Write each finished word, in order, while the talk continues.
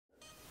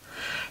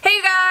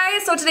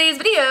so today's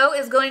video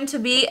is going to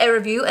be a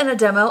review and a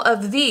demo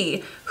of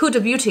the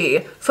Huda Beauty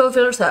Faux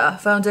Filter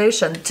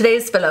Foundation.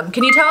 Today's film.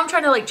 Can you tell I'm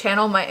trying to like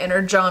channel my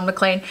inner John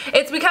McClane?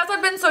 It's because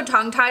I've been so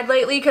tongue-tied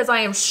lately because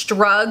I am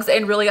strugs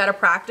and really out of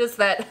practice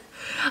that,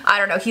 I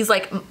don't know,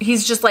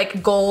 he's just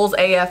like goals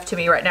AF to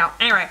me right now.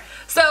 Anyway,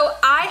 so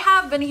I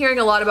have been hearing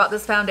a lot about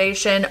this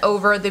foundation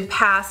over the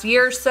past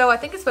year or so. I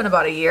think it's been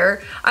about a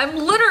year. I'm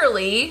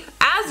literally,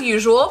 as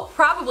usual,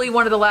 probably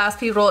one of the last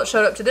people that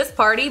showed up to this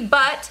party,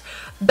 but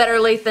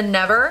better late than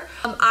never.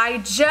 I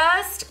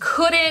just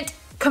couldn't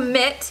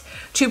commit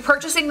to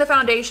purchasing the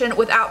foundation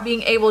without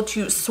being able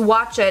to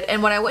swatch it.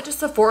 And when I went to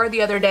Sephora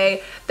the other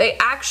day, they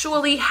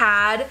actually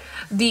had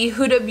the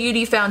Huda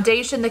Beauty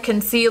foundation, the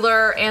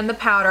concealer, and the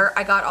powder.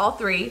 I got all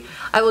three.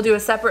 I will do a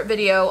separate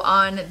video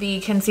on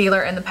the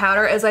concealer and the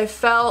powder, as I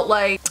felt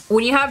like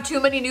when you have too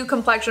many new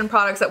complexion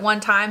products at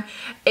one time,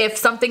 if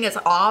something is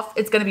off,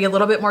 it's going to be a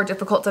little bit more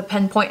difficult to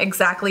pinpoint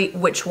exactly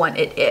which one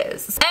it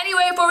is.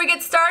 Anyway, before we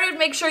get started,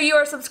 make sure you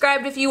are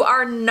subscribed if you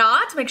are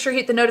not. Make sure you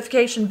hit the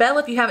notification bell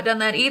if you haven't done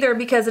that either,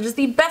 because it is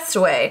the best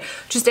way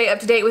to stay up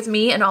to date with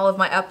me and all of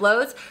my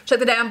uploads. Check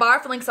the down bar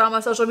for links to all my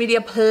social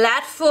media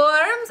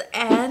platforms,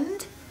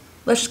 and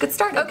let's just get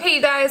started. Okay,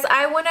 you guys,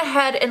 I went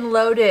ahead and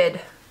loaded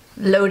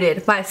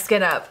my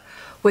skin up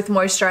with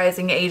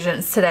moisturizing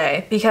agents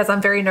today because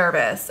I'm very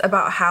nervous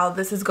about how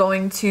this is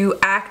going to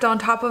act on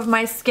top of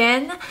my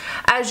skin.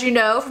 As you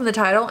know from the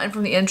title and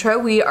from the intro,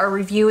 we are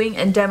reviewing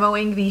and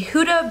demoing the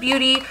Huda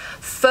Beauty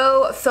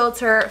Faux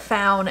Filter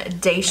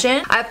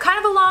Foundation. I have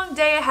kind of a long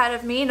day ahead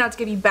of me, not to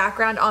give you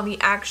background on the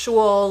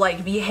actual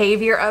like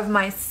behavior of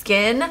my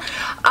skin.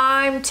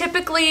 I'm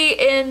typically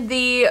in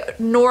the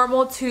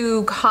normal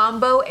to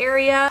combo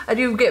area. I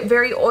do get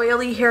very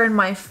oily here in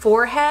my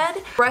forehead.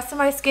 The rest of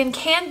my skin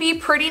can be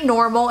pretty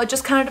normal. It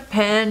just kind of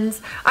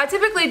depends. I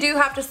typically do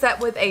have to set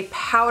with a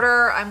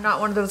powder. I'm not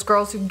one of those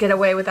girls who can get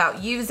away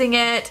without using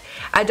it.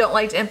 I don't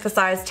like to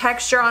emphasize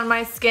texture on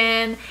my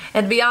skin.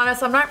 And to be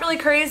honest, I'm not really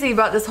crazy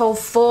about this whole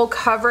full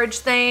coverage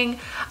thing.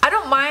 I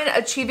don't mind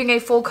achieving a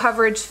full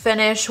coverage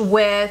finish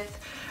with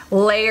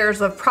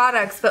layers of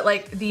products, but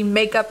like the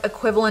makeup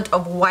equivalent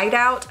of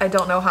whiteout, I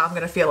don't know how I'm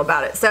gonna feel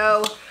about it.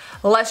 So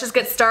let's just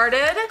get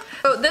started.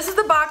 So this is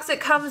the box it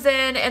comes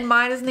in, and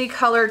mine is in the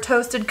color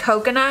Toasted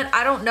Coconut.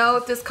 I don't know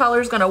if this color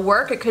is gonna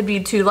work. It could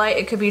be too light,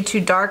 it could be too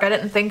dark. I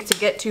didn't think to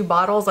get two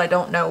bottles, I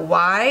don't know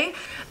why.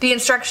 The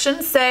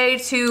instructions say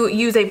to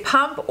use a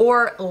pump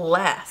or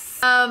less.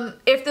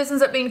 If this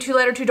ends up being too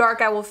light or too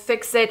dark, I will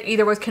fix it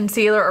either with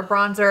concealer or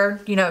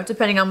bronzer, you know,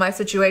 depending on my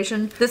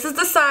situation. This is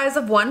the size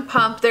of one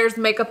pump. There's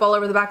makeup all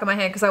over the back of my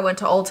hand because I went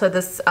to Ulta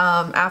this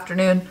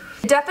afternoon.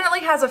 It definitely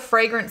has a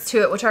fragrance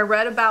to it, which I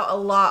read about a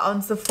lot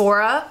on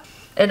Sephora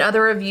and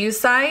other review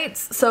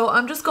sites. So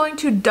I'm just going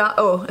to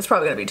oh, it's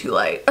probably gonna be too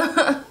light.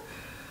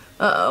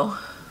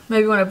 Uh-oh.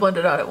 Maybe when I blend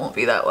it out, it won't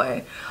be that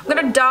way. I'm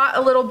gonna dot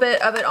a little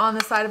bit of it on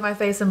the side of my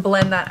face and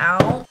blend that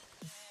out.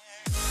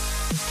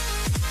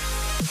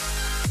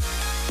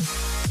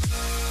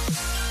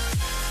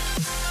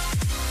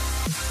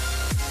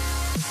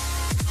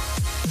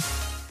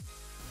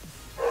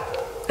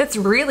 It's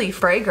really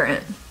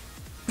fragrant.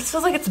 This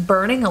feels like it's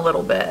burning a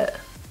little bit.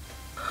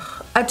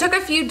 I took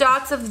a few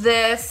dots of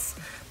this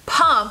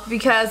pump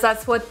because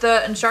that's what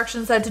the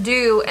instructions said to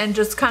do, and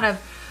just kind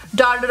of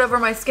dotted over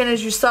my skin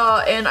as you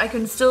saw, and I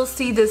can still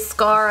see this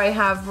scar I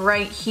have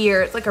right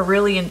here. It's like a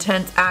really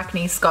intense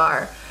acne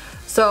scar.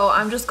 So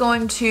I'm just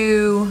going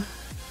to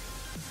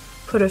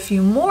put a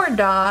few more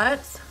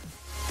dots.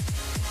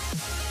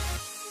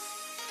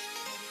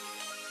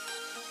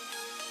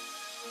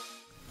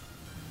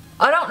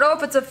 I don't know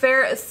if it's a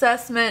fair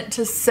assessment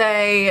to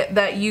say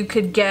that you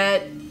could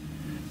get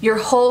your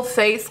whole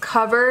face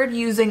covered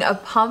using a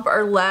pump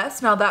or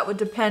less. Now that would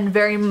depend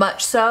very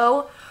much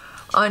so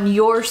on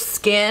your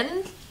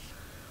skin.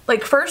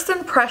 Like, first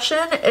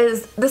impression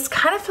is this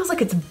kind of feels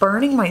like it's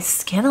burning my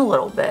skin a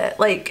little bit.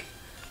 Like,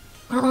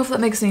 I don't know if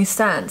that makes any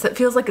sense. It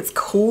feels like it's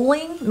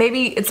cooling.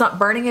 Maybe it's not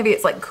burning, maybe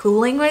it's like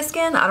cooling my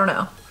skin. I don't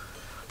know.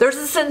 There's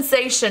a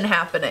sensation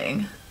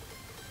happening.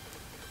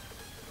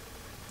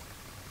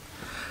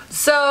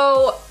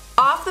 So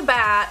off the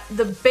bat,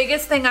 the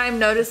biggest thing I'm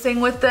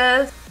noticing with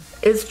this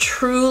is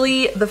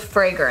truly the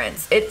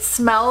fragrance. It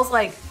smells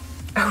like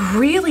a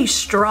really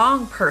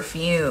strong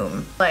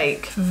perfume,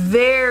 like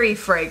very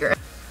fragrant.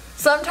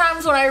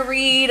 Sometimes when I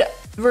read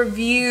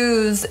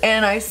reviews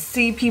and I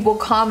see people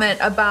comment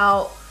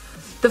about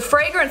the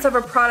fragrance of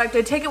a product,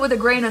 I take it with a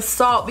grain of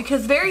salt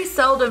because very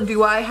seldom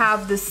do I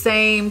have the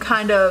same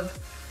kind of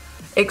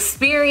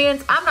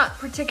experience. I'm not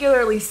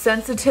particularly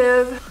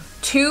sensitive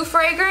to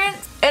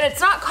fragrance, and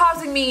it's not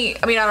causing me,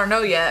 I mean, I don't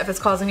know yet if it's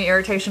causing me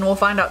irritation. We'll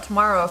find out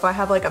tomorrow if I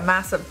have like a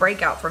massive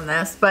breakout from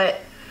this,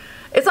 but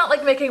it's not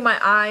like making my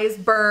eyes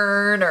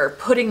burn or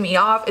putting me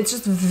off. It's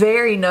just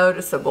very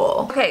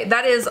noticeable. Okay,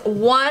 that is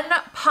one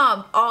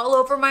pump all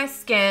over my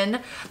skin.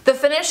 The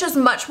finish is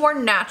much more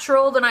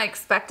natural than I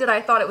expected.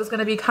 I thought it was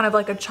gonna be kind of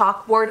like a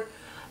chalkboard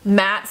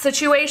matte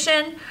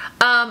situation.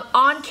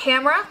 On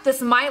camera, this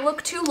might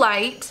look too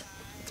light.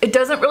 It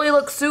doesn't really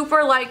look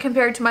super light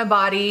compared to my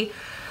body.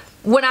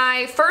 When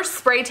I first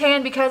spray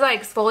tan, because I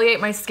exfoliate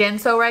my skin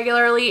so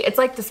regularly, it's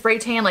like the spray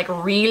tan like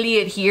really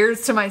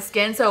adheres to my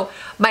skin, so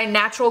my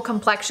natural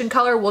complexion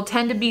color will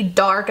tend to be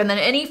dark, and then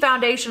any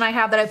foundation I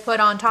have that I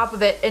put on top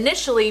of it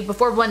initially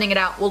before blending it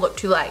out will look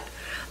too light.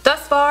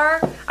 Thus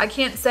far, I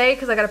can't say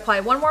because I gotta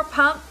apply one more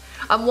pump.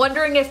 I'm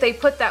wondering if they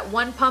put that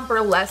one pump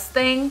or less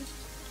thing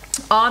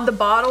on the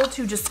bottle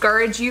to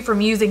discourage you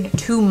from using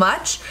too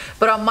much,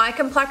 but on my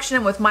complexion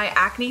and with my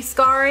acne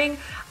scarring,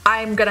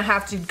 I'm gonna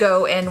have to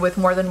go in with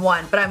more than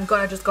one, but I'm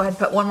gonna just go ahead and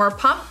put one more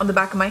pump on the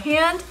back of my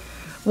hand,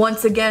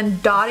 once again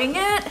dotting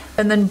it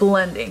and then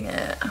blending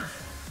it.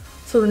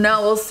 So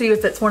now we'll see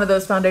if it's one of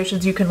those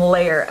foundations you can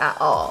layer at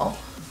all.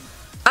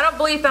 I don't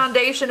believe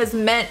foundation is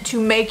meant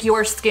to make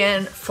your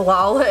skin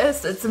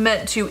flawless. It's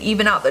meant to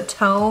even out the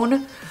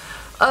tone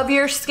of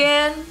your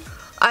skin.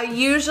 I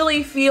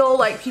usually feel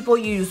like people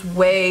use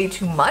way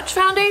too much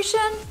foundation,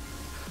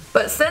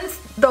 but since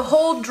the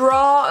whole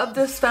draw of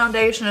this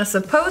foundation is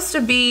supposed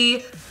to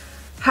be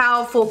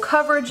how full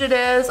coverage it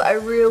is, I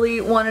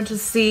really wanted to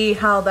see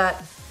how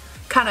that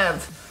kind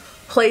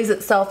of plays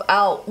itself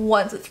out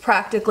once it's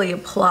practically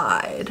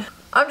applied.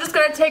 I'm just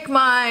gonna take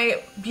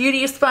my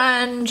beauty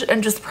sponge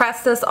and just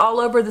press this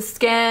all over the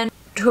skin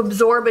to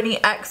absorb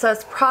any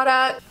excess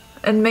product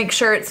and make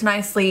sure it's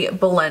nicely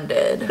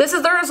blended. This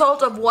is the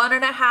result of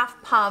 1.5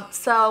 pumps,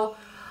 so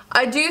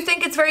I do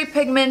think it's very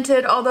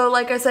pigmented, although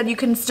like I said, you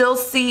can still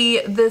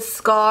see this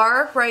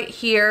scar right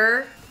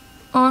here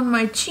on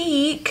my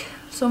cheek.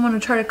 So I'm gonna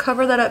try to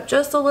cover that up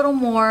just a little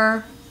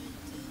more.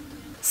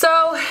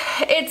 So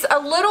it's a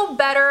little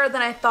better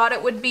than I thought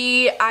it would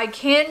be. I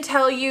can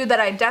tell you that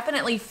I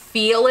definitely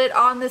feel it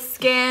on the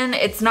skin.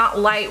 It's not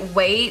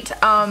lightweight.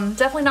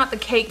 Definitely not the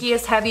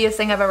cakiest, heaviest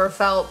thing I've ever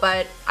felt,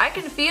 but I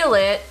can feel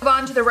it. Move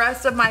on to the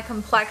rest of my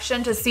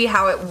complexion to see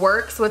how it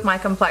works with my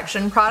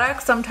complexion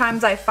products.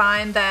 Sometimes I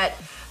find that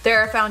there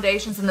are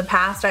foundations in the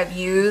past I've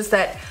used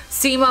that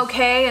seem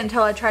okay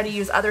until I try to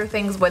use other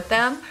things with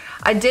them.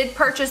 I did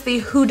purchase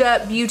the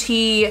Huda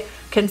Beauty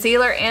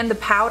concealer and the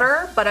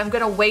powder, but I'm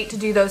gonna wait to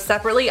do those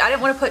separately. I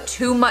didn't want to put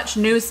too much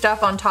new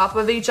stuff on top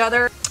of each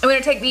other. I'm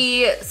gonna take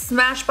the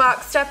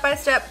Smashbox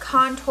step-by-step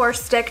contour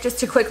stick just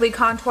to quickly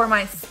contour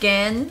my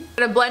skin. I'm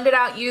gonna blend it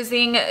out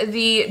using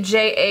the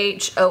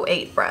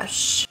JH08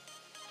 brush.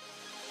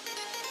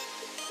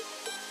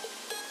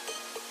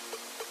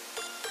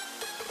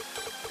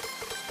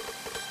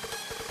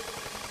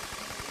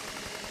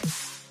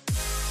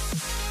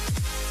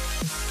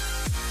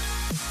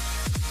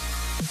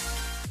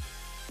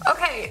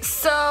 Okay,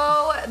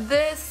 so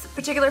this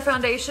particular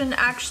foundation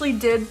actually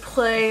did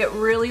play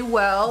really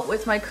well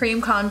with my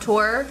cream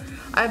contour.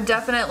 I've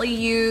definitely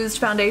used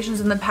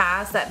foundations in the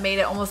past that made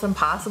it almost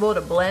impossible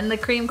to blend the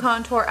cream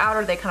contour out,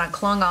 or they kind of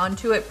clung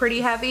onto it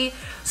pretty heavy.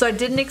 So I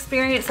didn't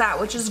experience that,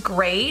 which is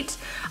great.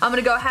 I'm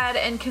gonna go ahead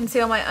and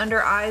conceal my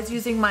under eyes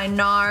using my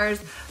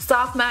NARS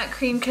Soft Matte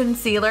Cream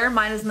Concealer.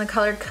 Mine is in the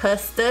color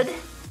Custard.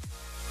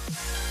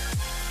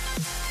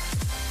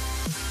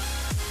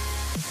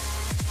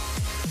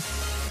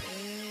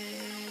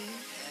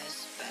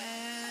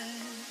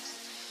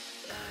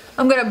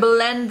 I'm gonna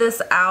blend this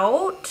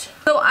out.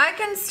 So I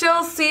can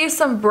still see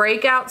some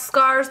breakout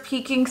scars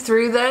peeking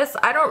through this.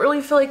 I don't really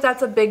feel like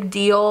that's a big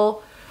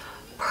deal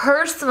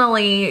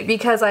personally,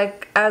 because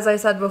as I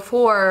said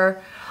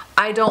before,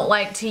 I don't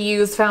like to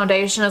use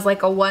foundation as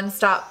like a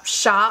one-stop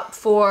shop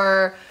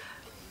for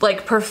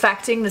like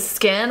perfecting the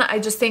skin. I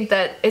just think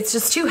that it's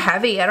just too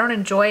heavy. I don't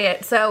enjoy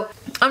it. So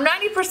I'm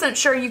 90%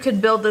 sure you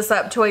could build this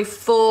up to a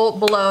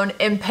full-blown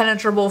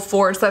impenetrable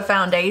force of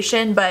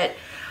foundation, but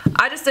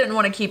I just didn't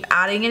want to keep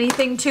adding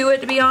anything to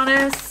it, to be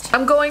honest.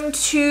 I'm going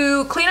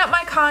to clean up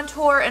my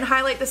contour and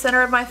highlight the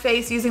center of my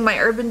face using my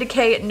Urban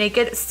Decay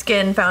Naked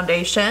Skin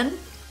Foundation.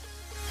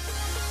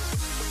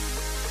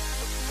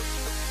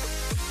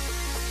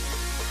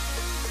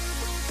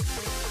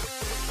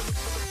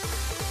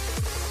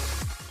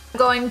 I'm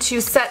going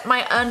to set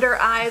my under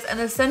eyes and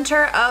the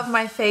center of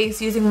my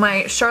face using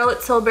my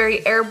Charlotte Tilbury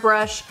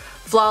Airbrush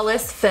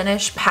Flawless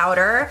Finish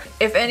Powder.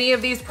 If any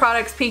of these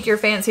products pique your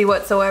fancy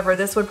whatsoever,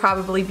 this would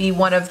probably be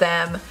one of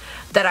them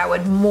that I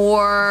would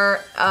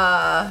more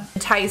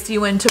entice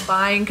you into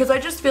buying, because I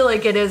just feel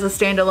like it is a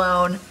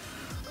standalone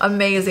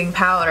amazing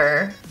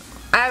powder.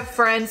 I have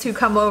friends who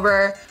come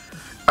over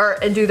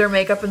and do their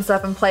makeup and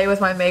stuff and play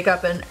with my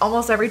makeup, and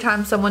almost every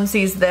time someone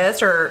sees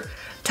this or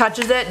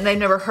touches it and they've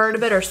never heard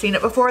of it or seen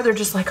it before, they're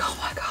just like, oh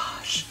my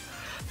gosh,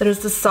 that is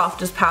the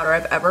softest powder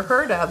I've ever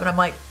heard of. And I'm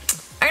like,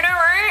 I know,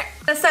 right?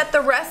 I'm gonna set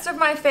the rest of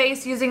my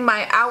face using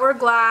my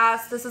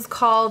Hourglass. This is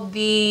called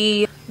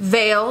the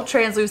Veil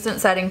Translucent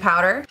Setting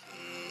Powder.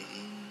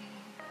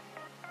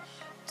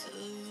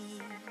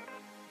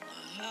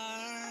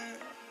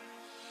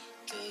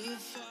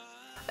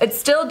 It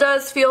still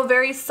does feel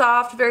very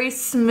soft, very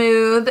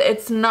smooth.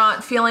 It's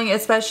not feeling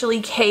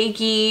especially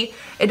cakey.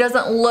 It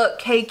doesn't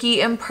look cakey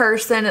in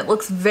person. It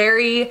looks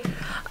very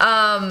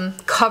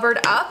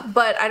covered up,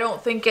 but I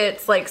don't think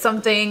it's like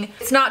something,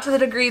 it's not to the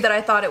degree that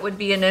I thought it would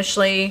be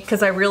initially,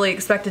 because I really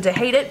expected to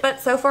hate it, but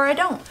so far I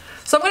don't.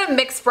 So I'm gonna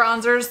mix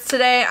bronzers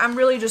today. I'm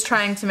really just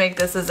trying to make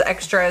this as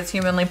extra as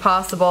humanly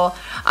possible.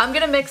 I'm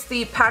gonna mix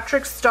the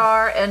Patric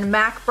Starr and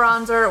MAC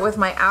bronzer with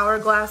my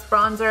Hourglass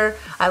bronzer.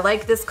 I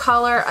like this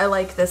color, I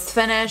like this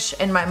finish.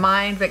 In my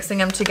mind, mixing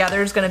them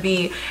together is gonna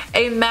be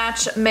a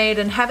match made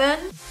in heaven.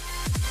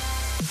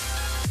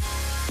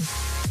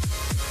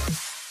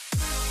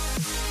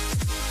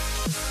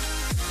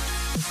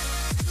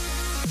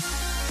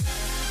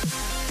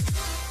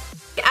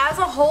 As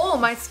a whole,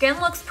 my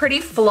skin looks pretty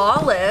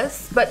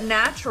flawless, but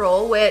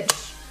natural, which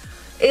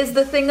is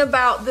the thing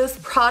about this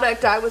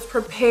product I was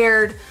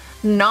prepared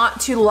not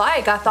to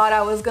like. I thought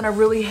I was gonna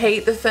really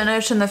hate the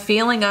finish and the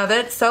feeling of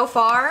it. So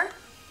far,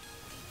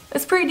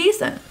 it's pretty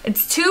decent.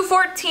 It's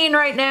 2:14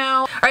 right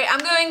now. All right, I'm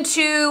going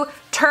to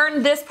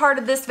turn this part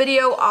of this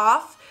video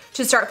off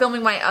to start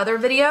filming my other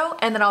video,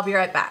 and then I'll be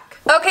right back.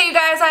 Okay, you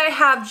guys, I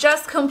have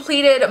just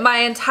completed my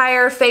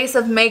entire face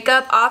of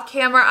makeup. Off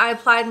camera, I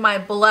applied my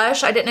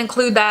blush. I didn't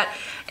include that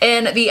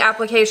in the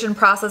application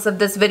process of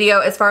this video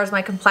as far as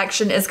my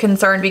complexion is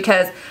concerned,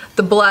 because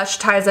the blush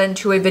ties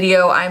into a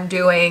video I'm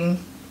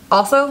doing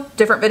also.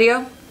 Different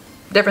video,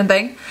 different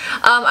thing.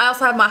 I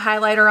also have my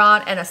highlighter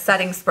on and a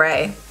setting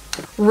spray.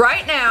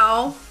 Right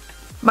now,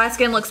 my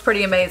skin looks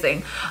pretty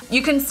amazing.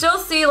 You can still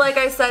see, like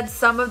I said,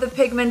 some of the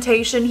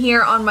pigmentation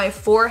here on my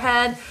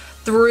forehead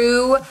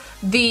through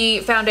the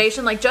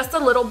foundation, like just a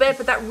little bit,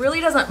 but that really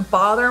doesn't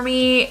bother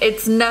me.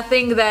 It's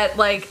nothing that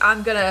like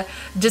I'm gonna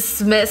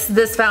dismiss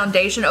this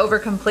foundation over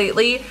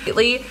completely.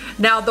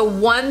 Now, the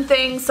one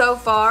thing so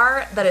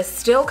far that is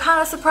still kind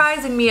of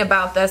surprising me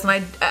about this,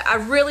 and I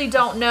really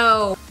don't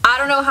know, I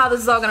don't know how this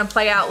is all gonna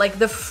play out, like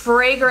the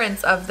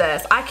fragrance of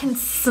this. I can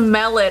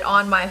smell it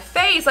on my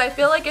face. I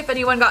feel like if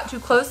anyone got too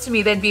close to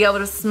me, they'd be able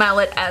to smell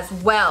it as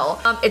well.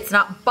 It's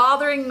not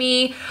bothering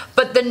me,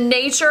 but the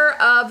nature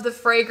of the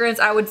fragrance,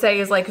 I would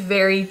say, is like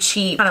very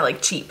cheap, kind of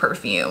like cheap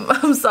perfume.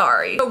 I'm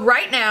sorry. So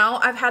right now,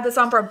 I've had this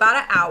on for about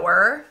an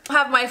hour. I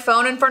have my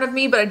phone in front of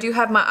me, but I do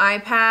have my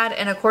iPad,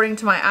 and according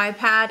to my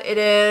iPad, it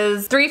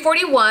is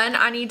 3:41.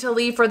 I need to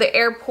leave for the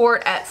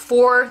airport at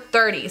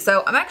 4:30,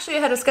 so I'm actually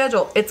ahead of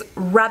schedule. It's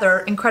rather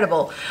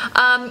incredible.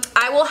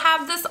 I will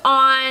have this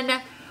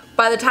on.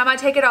 By the time I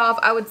take it off,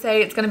 I would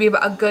say it's gonna be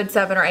about a good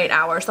 7 or 8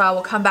 hours, so I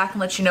will come back and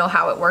let you know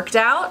how it worked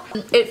out.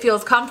 It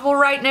feels comfortable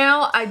right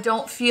now. I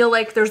don't feel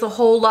like there's a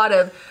whole lot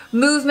of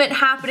movement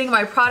happening.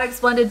 My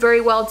product's blended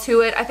very well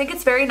to it. I think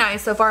it's very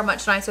nice so far,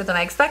 much nicer than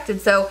I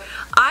expected. So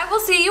I will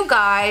see you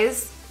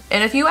guys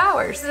in a few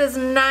hours. It is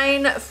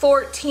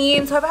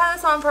 9:14, so I've had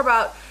this on for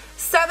about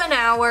 7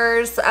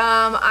 hours.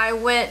 I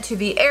went to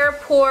the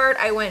airport,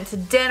 I went to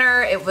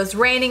dinner, it was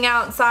raining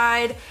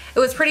outside. It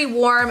was pretty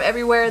warm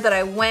everywhere that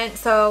I went,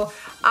 so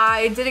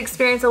I did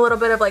experience a little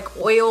bit of like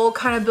oil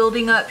kind of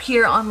building up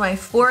here on my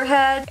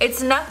forehead.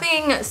 It's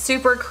nothing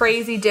super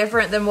crazy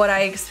different than what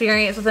I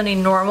experienced with any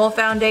normal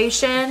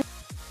foundation.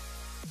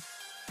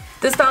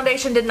 This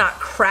foundation did not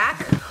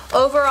crack.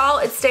 Overall,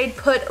 it stayed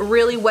put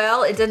really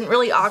well. It didn't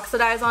really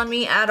oxidize on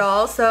me at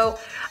all, so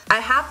I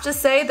have to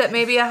say that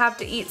maybe I have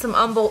to eat some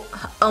humble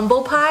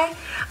pie.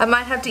 I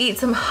might have to eat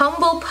some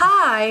humble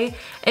pie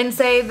and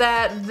say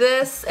that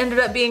this ended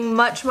up being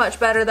much, much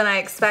better than I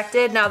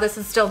expected. Now, this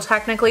is still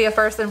technically a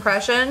first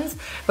impressions.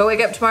 If I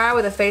wake up tomorrow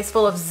with a face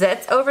full of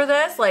zits over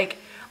this, like,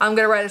 I'm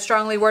gonna write a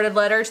strongly worded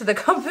letter to the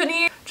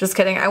company. Just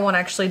kidding, I won't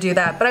actually do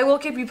that, but I will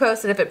keep you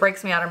posted if it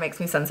breaks me out or makes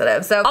me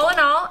sensitive. So all in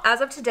all,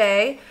 as of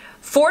today,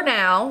 for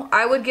now,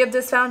 I would give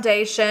this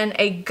foundation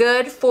a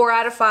good 4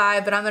 out of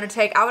 5, but I would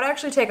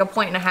actually take a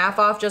 1.5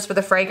 off just for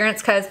the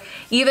fragrance, because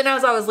even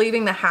as I was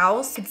leaving the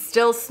house, I could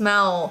still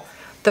smell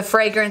the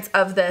fragrance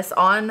of this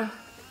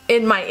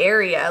in my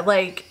area.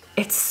 Like,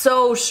 it's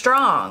so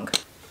strong.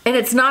 And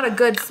it's not a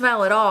good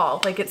smell at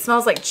all. Like, it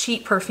smells like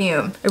cheap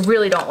perfume. I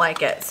really don't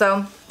like it.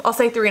 So I'll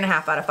say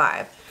 3.5 out of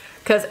 5.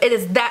 Because it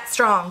is that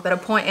strong that a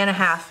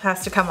 1.5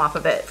 has to come off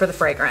of it for the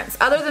fragrance.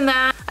 Other than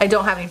that, I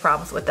don't have any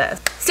problems with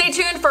this. Stay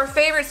tuned for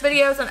favorites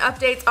videos and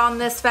updates on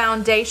this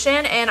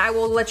foundation, and I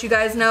will let you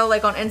guys know,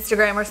 like on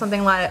Instagram or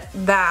something like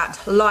that.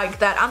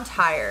 I'm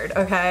tired,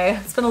 okay?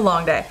 It's been a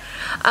long day.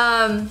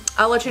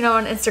 I'll let you know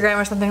on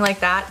Instagram or something like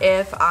that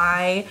if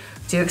I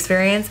do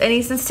experience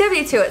any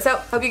sensitivity to it. So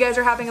hope you guys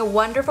are having a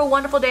wonderful,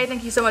 wonderful day.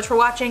 Thank you so much for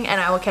watching, and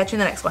I will catch you in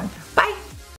the next one. Bye.